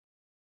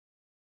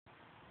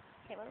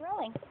Okay, we're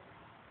rolling.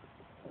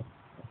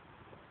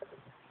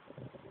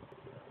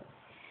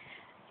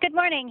 Good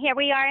morning. Here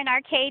we are in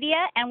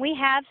Arcadia, and we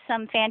have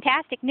some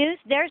fantastic news.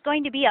 There's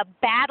going to be a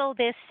battle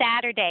this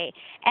Saturday,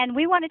 and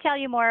we want to tell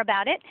you more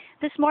about it.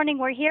 This morning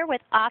we're here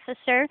with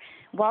Officer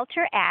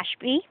Walter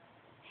Ashby.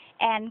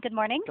 And good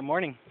morning. Good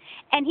morning.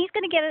 And he's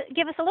going to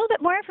give us a little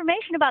bit more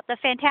information about the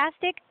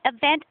fantastic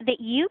event that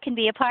you can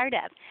be a part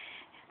of.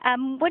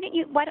 Why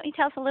don't you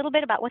tell us a little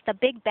bit about what the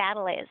big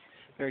battle is?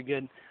 Very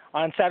good.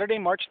 On Saturday,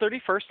 March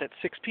 31st at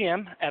 6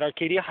 p.m. at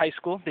Arcadia High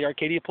School, the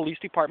Arcadia Police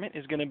Department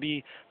is going to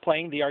be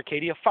playing the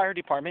Arcadia Fire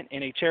Department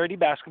in a charity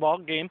basketball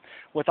game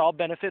with all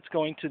benefits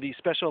going to the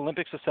Special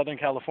Olympics of Southern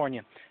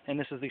California. And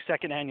this is the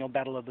second annual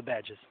Battle of the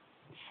Badges.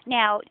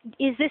 Now,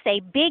 is this a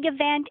big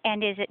event,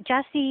 and is it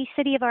just the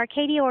city of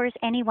Arcadia, or is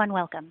anyone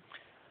welcome?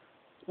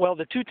 Well,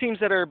 the two teams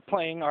that are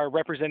playing are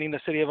representing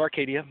the city of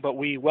Arcadia, but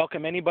we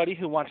welcome anybody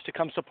who wants to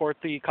come support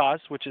the cause,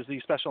 which is the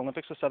Special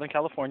Olympics of Southern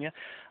California.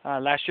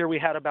 Last year we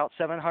had about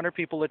 700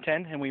 people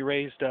attend, and we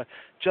raised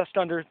just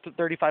under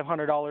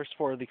 $3,500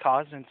 for the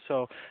cause. And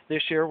so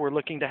this year we're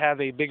looking to have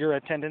a bigger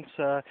attendance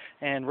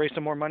and raise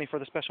some more money for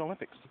the Special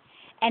Olympics.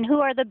 And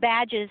who are the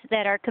badges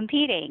that are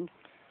competing?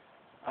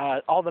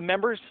 All the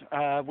members,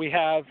 we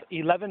have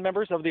 11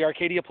 members of the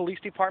Arcadia Police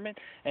Department,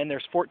 and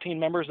there's 14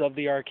 members of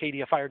the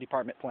Arcadia Fire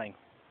Department playing.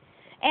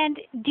 And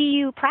do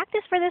you practice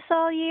for this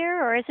all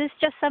year, or is this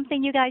just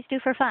something you guys do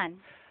for fun?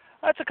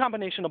 It's a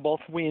combination of both.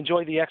 We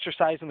enjoy the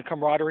exercise and the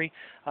camaraderie.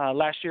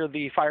 Last year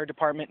the fire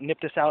department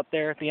nipped us out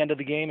there at the end of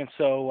the game, and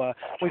so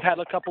we've had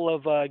a couple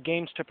of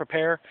games to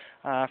prepare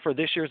for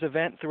this year's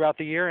event throughout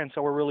the year, and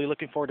so we're really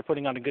looking forward to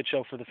putting on a good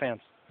show for the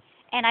fans.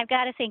 And I've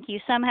got to think you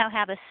somehow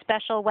have a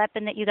special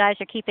weapon that you guys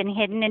are keeping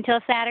hidden until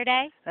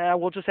Saturday?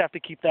 We'll just have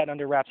to keep that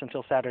under wraps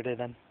until Saturday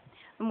then.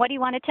 And what do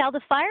you want to tell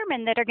the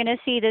firemen that are going to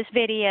see this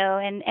video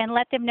and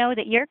let them know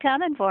that you're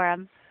coming for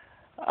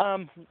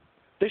them?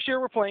 This year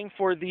we're playing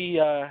for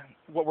the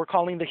what we're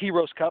calling the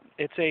Heroes Cup.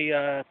 It's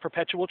a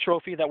perpetual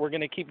trophy that we're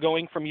going to keep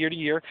going from year to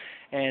year.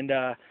 And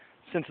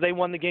since they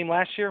won the game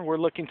last year, we're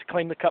looking to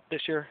claim the cup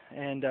this year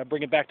and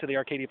bring it back to the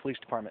Arcadia Police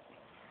Department.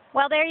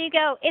 Well, there you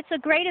go. It's a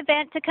great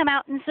event to come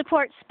out and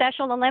support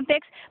Special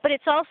Olympics, but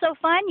it's also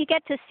fun. You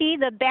get to see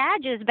the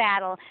badges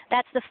battle.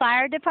 That's the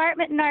fire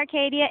department in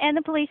Arcadia and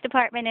the police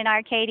department in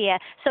Arcadia.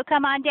 So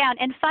come on down.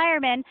 And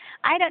firemen,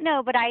 I don't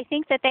know, but I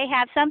think that they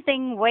have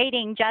something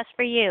waiting just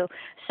for you.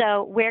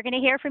 So we're going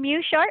to hear from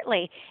you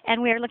shortly, and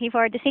we're looking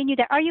forward to seeing you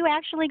there. Are you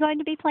actually going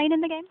to be playing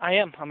in the game? I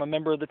am. I'm a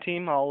member of the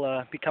team.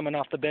 I'll be coming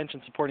off the bench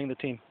and supporting the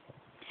team.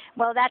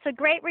 Well, that's a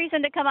great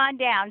reason to come on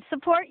down.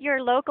 Support your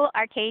local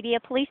Arcadia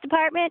Police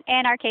Department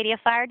and Arcadia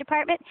Fire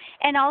Department,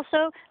 and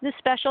also the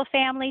special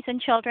families and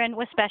children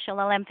with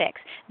Special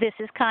Olympics. This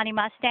is Connie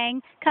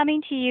Mustang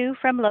coming to you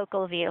from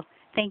Local View.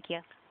 Thank you.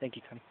 Thank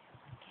you, Connie.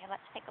 Okay,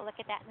 let's take a look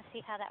at that and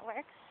see how that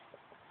works.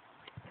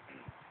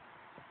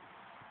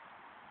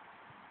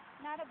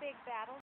 Not a big battle.